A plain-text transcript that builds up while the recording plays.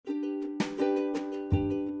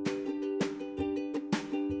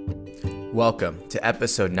Welcome to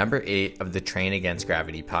episode number 8 of the Train Against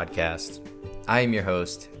Gravity podcast. I am your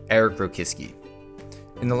host, Eric Rokiski.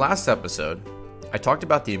 In the last episode, I talked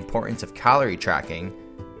about the importance of calorie tracking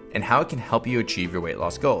and how it can help you achieve your weight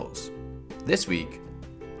loss goals. This week,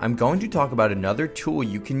 I'm going to talk about another tool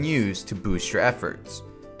you can use to boost your efforts.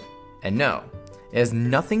 And no, it has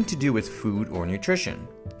nothing to do with food or nutrition.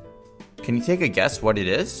 Can you take a guess what it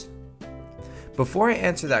is? Before I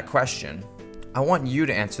answer that question, I want you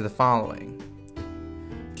to answer the following.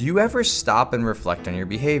 Do you ever stop and reflect on your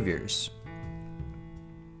behaviors?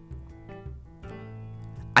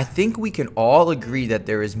 I think we can all agree that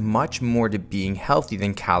there is much more to being healthy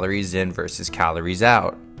than calories in versus calories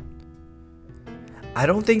out. I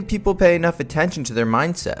don't think people pay enough attention to their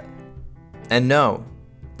mindset. And no,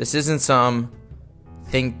 this isn't some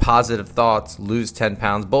think positive thoughts, lose 10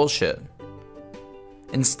 pounds bullshit.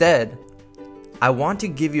 Instead, I want to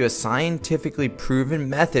give you a scientifically proven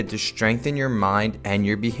method to strengthen your mind and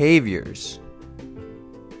your behaviors.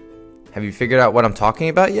 Have you figured out what I'm talking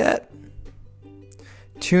about yet?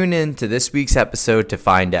 Tune in to this week's episode to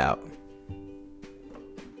find out.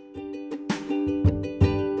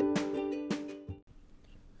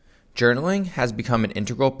 Journaling has become an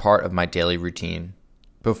integral part of my daily routine.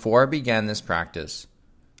 Before I began this practice,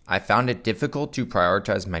 I found it difficult to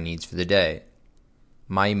prioritize my needs for the day.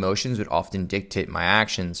 My emotions would often dictate my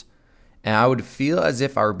actions, and I would feel as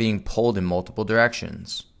if I were being pulled in multiple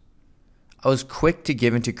directions. I was quick to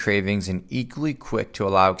give into cravings and equally quick to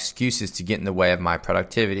allow excuses to get in the way of my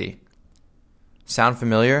productivity. Sound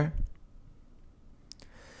familiar?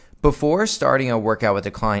 Before starting a workout with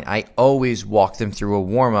a client, I always walk them through a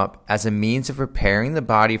warm-up as a means of preparing the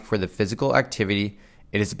body for the physical activity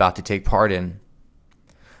it is about to take part in.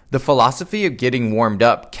 The philosophy of getting warmed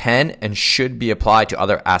up can and should be applied to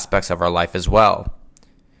other aspects of our life as well.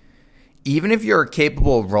 Even if you're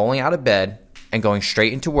capable of rolling out of bed and going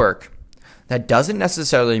straight into work, that doesn't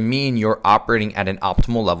necessarily mean you're operating at an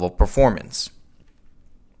optimal level of performance.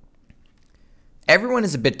 Everyone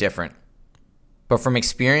is a bit different, but from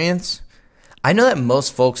experience, I know that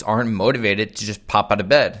most folks aren't motivated to just pop out of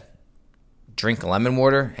bed, drink lemon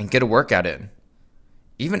water, and get a workout in.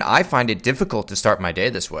 Even I find it difficult to start my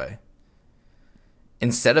day this way.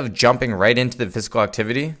 Instead of jumping right into the physical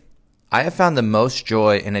activity, I have found the most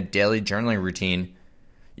joy in a daily journaling routine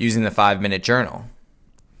using the 5-minute journal.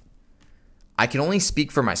 I can only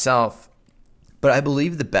speak for myself, but I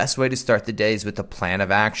believe the best way to start the day is with a plan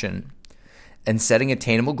of action and setting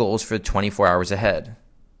attainable goals for 24 hours ahead.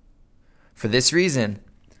 For this reason,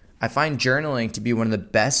 I find journaling to be one of the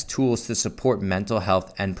best tools to support mental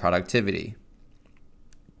health and productivity.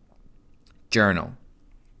 Journal.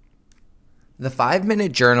 The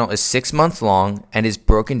 5-minute journal is 6 months long and is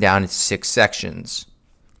broken down into 6 sections.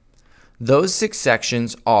 Those 6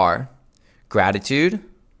 sections are gratitude,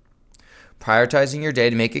 prioritizing your day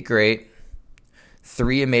to make it great,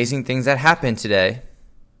 3 amazing things that happened today,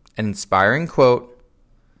 an inspiring quote,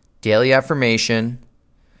 daily affirmation,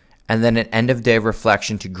 and then an end-of-day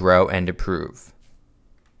reflection to grow and improve.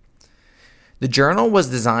 The journal was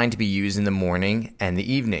designed to be used in the morning and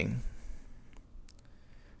the evening.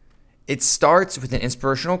 It starts with an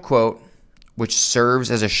inspirational quote, which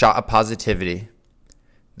serves as a shot of positivity.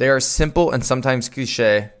 They are simple and sometimes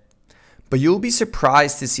cliche, but you will be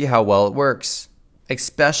surprised to see how well it works,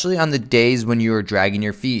 especially on the days when you are dragging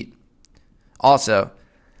your feet. Also,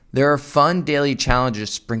 there are fun daily challenges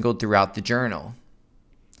sprinkled throughout the journal.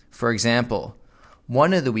 For example,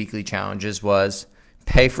 one of the weekly challenges was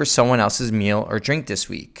pay for someone else's meal or drink this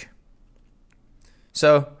week.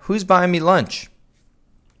 So, who's buying me lunch?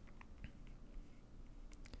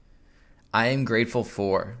 I am grateful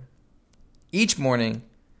for. Each morning,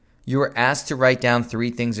 you are asked to write down 3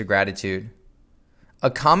 things of gratitude. A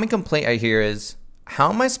common complaint I hear is,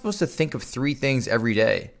 how am I supposed to think of 3 things every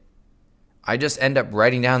day? I just end up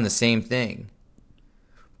writing down the same thing.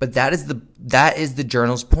 But that is the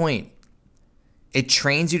journal's point. It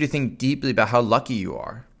trains you to think deeply about how lucky you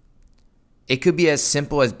are. It could be as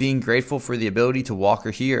simple as being grateful for the ability to walk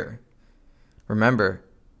or hear. Remember,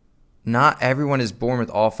 not everyone is born with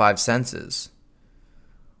all 5 senses.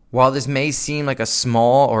 While this may seem like a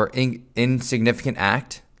small or insignificant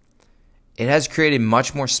act, it has created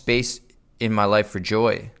much more space in my life for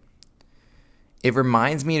joy. It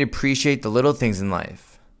reminds me to appreciate the little things in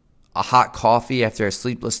life. A hot coffee after a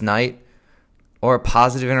sleepless night, or a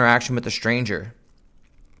positive interaction with a stranger.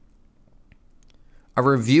 A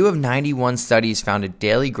review of 91 studies found a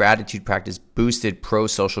daily gratitude practice boosted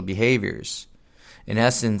pro-social behaviors. In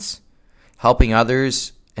essence, helping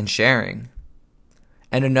others and sharing.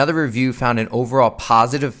 And another review found an overall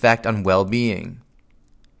positive effect on well-being.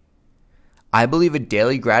 I believe a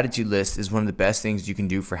daily gratitude list is one of the best things you can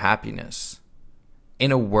do for happiness.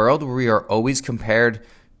 In a world where we are always compared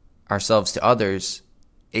ourselves to others,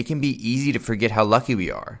 it can be easy to forget how lucky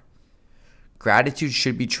we are. Gratitude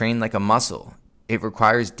should be trained like a muscle. It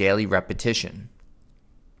requires daily repetition.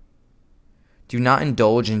 Do not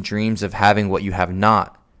indulge in dreams of having what you have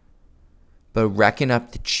not, but reckon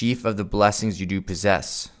up the chief of the blessings you do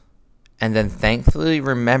possess, and then thankfully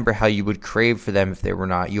remember how you would crave for them if they were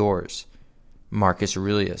not yours. Marcus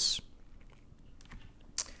Aurelius.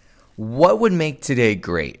 What would make today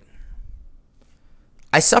great?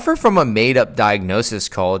 I suffer from a made-up diagnosis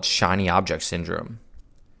called shiny object syndrome,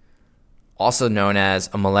 also known as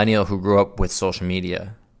a millennial who grew up with social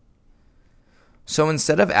media. So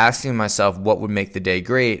instead of asking myself what would make the day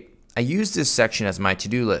great, I use this section as my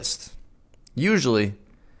to-do list. Usually,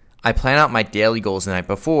 I plan out my daily goals the night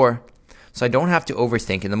before, so I don't have to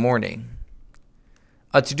overthink in the morning.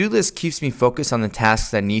 A to-do list keeps me focused on the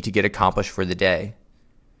tasks that need to get accomplished for the day.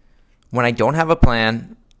 When I don't have a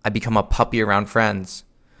plan, I become a puppy around friends.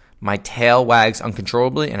 My tail wags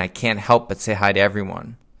uncontrollably and I can't help but say hi to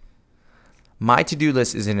everyone. My to-do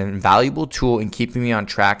list is an invaluable tool in keeping me on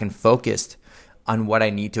track and focused on what I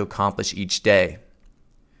need to accomplish each day.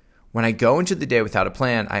 When I go into the day without a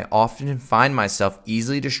plan, I often find myself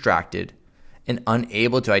easily distracted and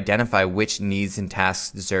unable to identify which needs and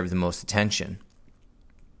tasks deserve the most attention.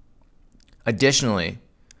 Additionally,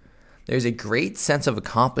 there's a great sense of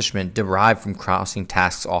accomplishment derived from crossing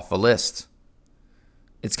tasks off a list.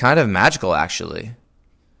 It's kind of magical, actually.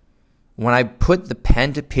 When I put the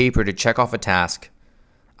pen to paper to check off a task,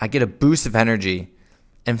 I get a boost of energy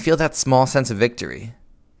and feel that small sense of victory.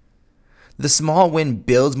 The small win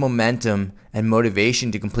builds momentum and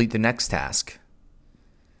motivation to complete the next task.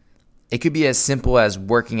 It could be as simple as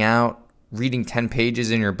working out, reading 10 pages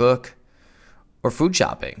in your book, or food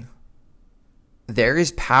shopping. There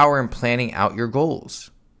is power in planning out your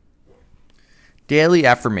goals. Daily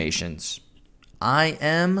affirmations.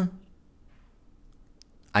 I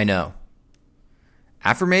know.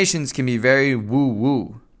 Affirmations can be very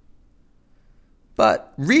woo-woo.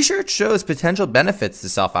 But research shows potential benefits to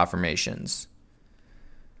self-affirmations.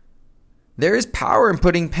 There is power in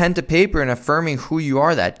putting pen to paper and affirming who you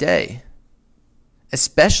are that day,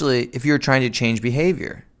 especially if you're trying to change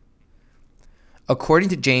behavior. According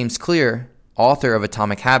to James Clear, author of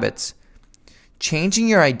Atomic Habits, changing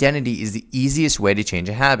your identity is the easiest way to change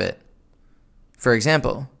a habit. For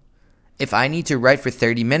example, if I need to write for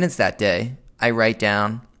 30 minutes that day, I write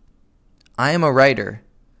down, I am a writer,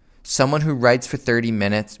 someone who writes for 30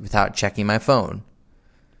 minutes without checking my phone.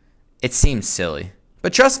 It seems silly,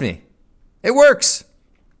 but trust me, it works.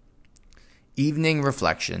 Evening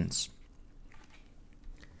reflections.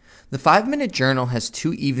 The 5-minute journal has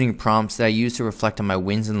 2 evening prompts that I use to reflect on my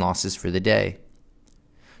wins and losses for the day.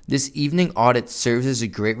 This evening audit serves as a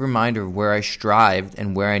great reminder of where I strived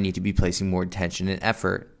and where I need to be placing more attention and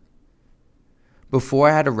effort. Before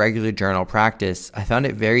I had a regular journal practice, I found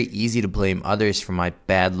it very easy to blame others for my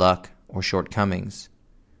bad luck or shortcomings.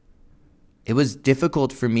 It was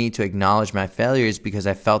difficult for me to acknowledge my failures because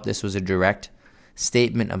I felt this was a direct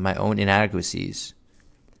statement of my own inadequacies.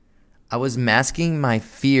 I was masking my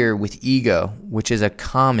fear with ego, which is a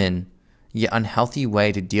common yet unhealthy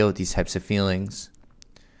way to deal with these types of feelings.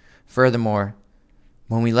 Furthermore,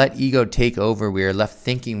 when we let ego take over, we are left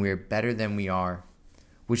thinking we are better than we are,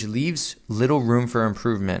 which leaves little room for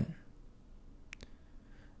improvement.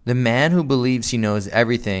 The man who believes he knows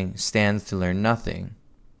everything stands to learn nothing.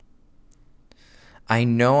 I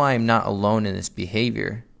know I am not alone in this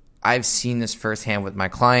behavior. I've seen this firsthand with my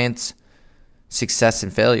clients' success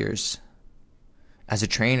and failures. As a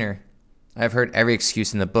trainer, I have heard every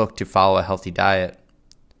excuse in the book to follow a healthy diet.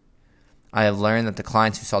 I have learned that the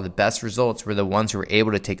clients who saw the best results were the ones who were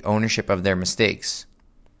able to take ownership of their mistakes.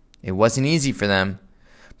 It wasn't easy for them,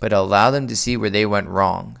 but it allowed them to see where they went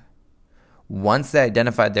wrong. Once they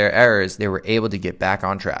identified their errors, they were able to get back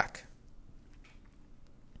on track.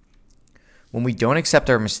 When we don't accept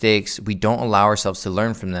our mistakes, we don't allow ourselves to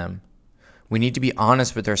learn from them. We need to be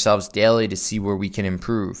honest with ourselves daily to see where we can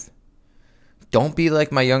improve. Don't be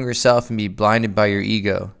like my younger self and be blinded by your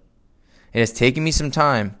ego. It has taken me some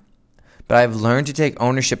time, but I've learned to take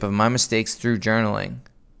ownership of my mistakes through journaling.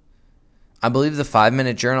 I believe the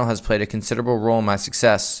 5-minute journal has played a considerable role in my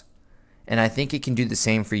success, and I think it can do the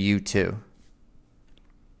same for you too.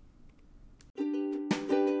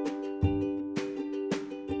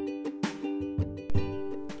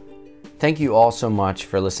 Thank you all so much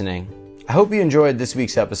for listening. I hope you enjoyed this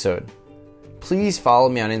week's episode. Please follow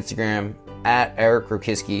me on Instagram @Eric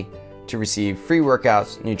Rokiski to receive free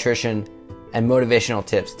workouts, nutrition, and motivational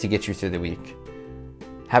tips to get you through the week.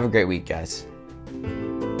 Have a great week, guys.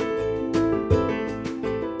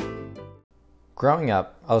 Growing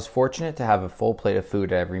up, I was fortunate to have a full plate of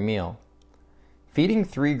food at every meal. Feeding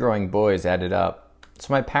 3 growing boys added up,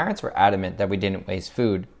 so my parents were adamant that we didn't waste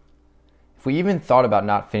food. If we even thought about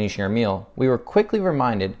not finishing our meal, we were quickly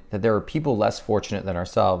reminded that there were people less fortunate than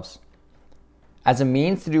ourselves. As a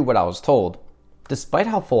means to do what I was told, despite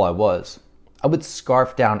how full I was, I would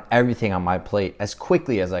scarf down everything on my plate as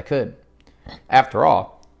quickly as I could. After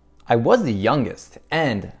all, I was the youngest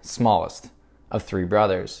and smallest of 3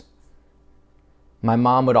 brothers. My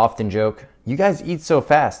mom would often joke, "You guys eat so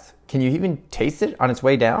fast, can you even taste it on its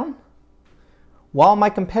way down?" While my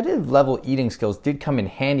competitive level eating skills did come in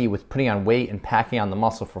handy with putting on weight and packing on the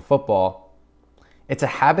muscle for football, it's a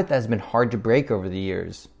habit that has been hard to break over the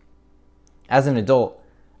years. As an adult,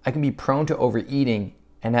 I can be prone to overeating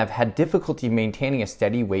and have had difficulty maintaining a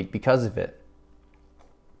steady weight because of it.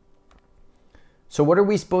 So what are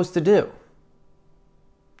we supposed to do?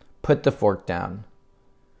 Put the fork down.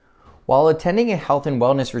 While attending a health and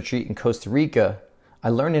wellness retreat in Costa Rica, I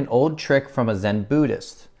learned an old trick from a Zen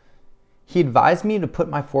Buddhist. He advised me to put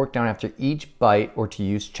my fork down after each bite or to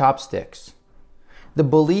use chopsticks. The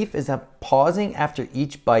belief is that pausing after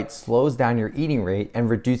each bite slows down your eating rate and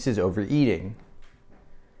reduces overeating.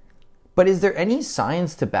 But is there any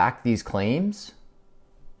science to back these claims?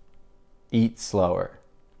 Eat slower.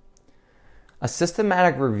 A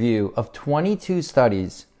systematic review of 22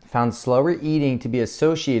 studies found slower eating to be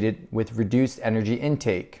associated with reduced energy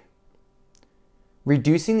intake.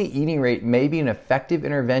 Reducing the eating rate may be an effective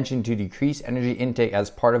intervention to decrease energy intake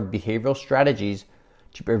as part of behavioral strategies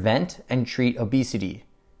to prevent and treat obesity.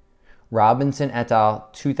 Robinson et al.,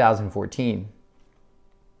 2014.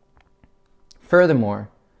 Furthermore,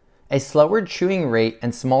 a slower chewing rate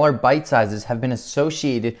and smaller bite sizes have been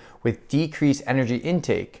associated with decreased energy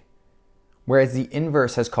intake, whereas the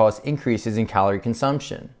inverse has caused increases in calorie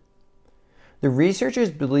consumption. The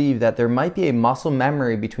researchers believe that there might be a muscle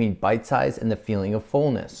memory between bite size and the feeling of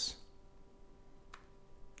fullness.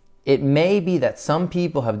 It may be that some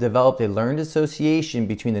people have developed a learned association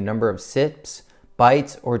between the number of sips,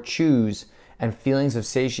 bites, or chews and feelings of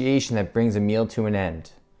satiation that brings a meal to an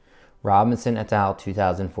end. Robinson et al.,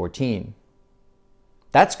 2014.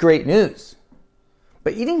 That's great news.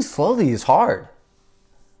 But eating slowly is hard.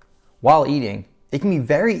 While eating, it can be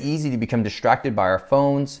very easy to become distracted by our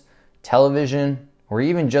phones, television, or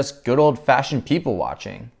even just good old-fashioned people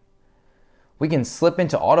watching. We can slip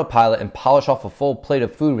into autopilot and polish off a full plate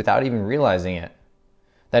of food without even realizing it.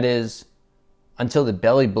 That is, until the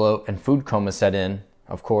belly bloat and food coma set in,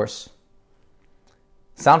 of course.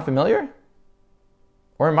 Sound familiar?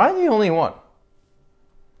 Or am I the only one?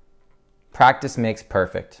 Practice makes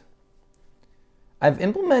perfect. I've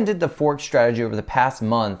implemented the fork strategy over the past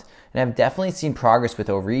month and have definitely seen progress with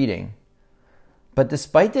overeating. But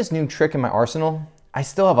despite this new trick in my arsenal, I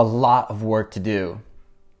still have a lot of work to do.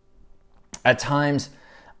 At times,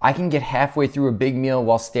 I can get halfway through a big meal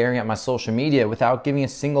while staring at my social media without giving a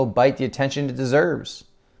single bite the attention it deserves.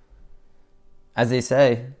 As they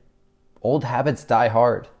say, old habits die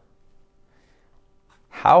hard.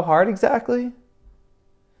 How hard exactly?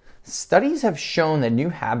 Studies have shown that new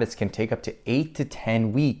habits can take up to 8 to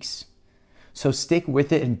 10 weeks. So stick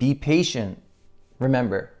with it and be patient.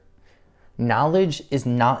 Remember, knowledge is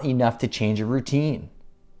not enough to change a routine.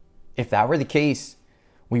 If that were the case,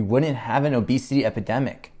 we wouldn't have an obesity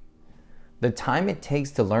epidemic. The time it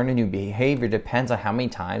takes to learn a new behavior depends on how many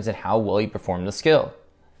times and how well you perform the skill.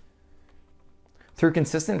 Through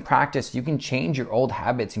consistent practice, you can change your old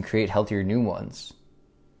habits and create healthier new ones.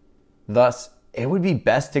 Thus, it would be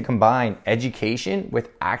best to combine education with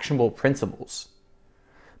actionable principles.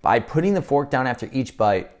 By putting the fork down after each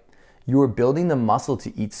bite, you are building the muscle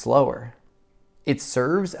to eat slower. It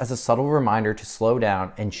serves as a subtle reminder to slow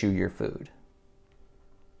down and chew your food.